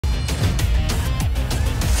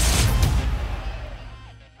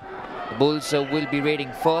Bulls will be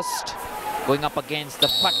raiding first, going up against the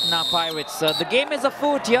Patna Pirates. The game is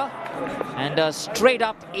afoot here, and straight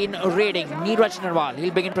up in raiding. Neeraj Narwal,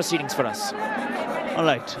 he'll begin proceedings for us. All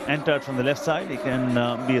right, entered from the left side. He can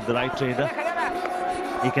be the right trader.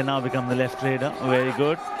 He can now become the left trader. Very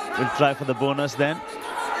good. We'll try for the bonus then.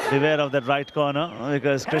 Beware of that right corner,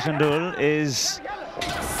 because Krishandul is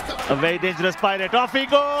a very dangerous pirate. Off he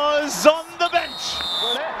goes on the bench.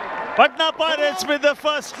 Patna Pirates with the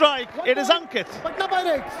first strike. It is Ankit. Patna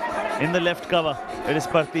Pirates. In the left cover, it is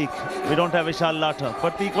Pratik. We don't have Vishal Lata.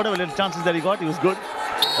 Pratik, whatever little chances that he got, he was good.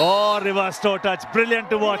 Oh, reverse toe touch. Brilliant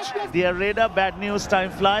to watch. Dear Raider, bad news,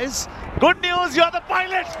 time flies. Good news, you're the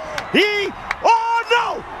pilot. Oh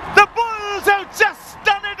no! The Bulls have just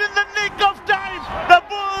done it in the nick of time. The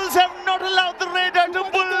Bulls have not allowed the Raider to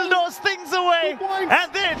bulldoze things away.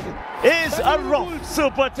 And then is a rough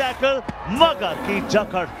super tackle. Magar ki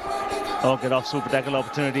jakar. Oh, get off super tackle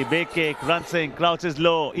opportunity. Big kick. Run Singh crouches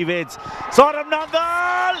low. Evades. Saurabh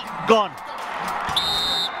Nandal. Gone.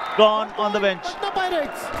 Gone on the bench.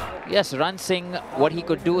 Yes, Run Singh, what he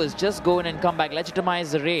could do is just go in and come back,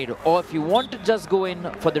 legitimize the raid. Or if you want to just go in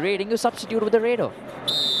for the raiding, you substitute with the raider.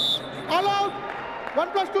 All out.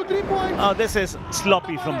 1+2, 3 points. Oh, this is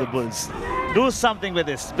sloppy from the Bulls. Do something with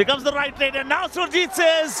this. Becomes the right raider. Now Surjit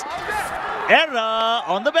says, error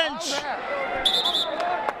on the bench.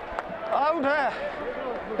 Out.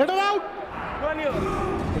 Get her out.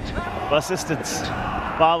 Persistence.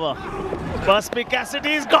 Power.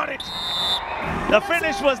 Perspicacity's got it. The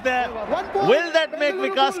finish was there. Will that make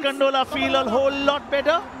Vikas Kandola feel a whole lot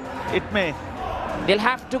better? It may. They'll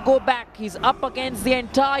have to go back. He's up against the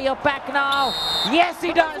entire pack now. Yes,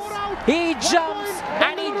 he does. He jumps,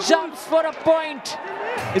 and he jumps for a point.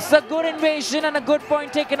 It's a good invasion and a good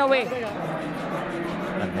point taken away.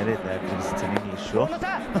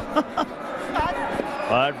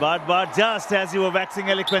 But just as you were waxing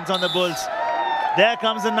eloquence on the Bulls, there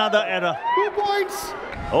comes another error. 2 points.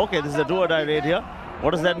 Okay, this is a do-or-die raid here.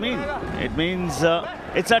 What does that mean? It means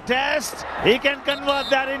it's a test. He can convert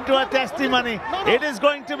that into a testimony. It is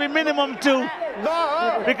going to be minimum 2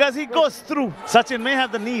 because he goes through. Sachin may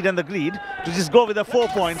have the need and the greed to just go with a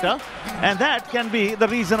 4-pointer, and that can be the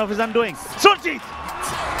reason of his undoing. Surjit!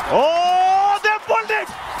 Oh, they pulled it!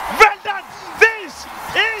 Well done! This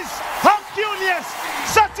is Herculeus!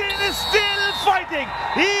 Sachin is still fighting.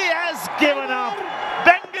 He has given up.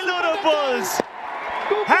 Bengaluru Bulls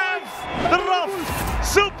have the rough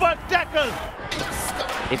super tackle.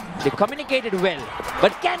 They communicated well,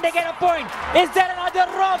 but can they get a point? Is there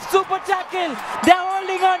another rough super tackle? They're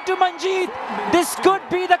holding on to Manjeet. This could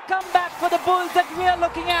be the comeback for the Bulls that we are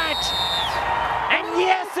looking at. And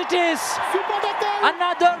yes, it is.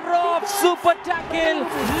 Another rough super tackle.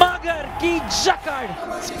 Magar ki jakad.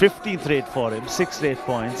 It's 15th rate for him, 6 straight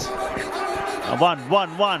points.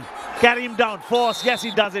 1-1-1. Carry him down, force. Yes,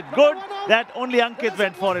 he does it. Good. That only Ankit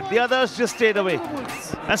went for it. The others just stayed away.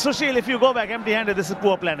 And Sushil, if you go back empty-handed, this is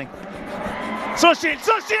poor planning. Sushil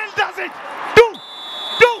does it.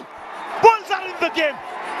 Two. Bulls are in the game.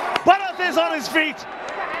 Bharat is on his feet.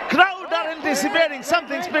 Crowd are anticipating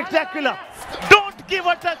something spectacular. Don't give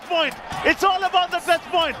a touch point. It's all about the touch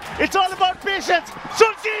point. It's all about patience.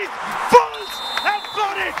 Sushil, Bulls have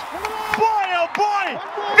got it. Boy, oh boy,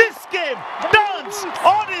 this game turns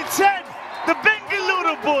on its head. The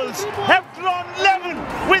Bengaluru Bulls have drawn level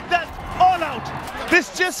with that all-out.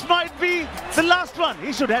 This just might be the last one.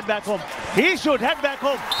 He should head back home. He should head back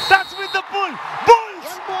home. That's with the Bull. Bulls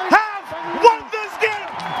have won this game.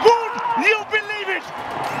 Would you believe it?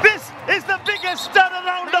 This is the biggest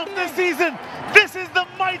turnaround of the season. This is the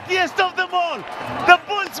mightiest of them all. The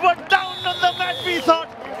Bulls were down on the mat, we thought,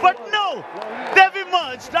 but no, they've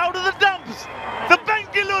emerged out of the dumps. The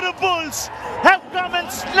Bengaluru Bulls have come and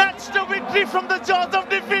snatched a victory from the jaws of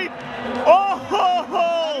defeat. Oh ho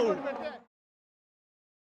ho!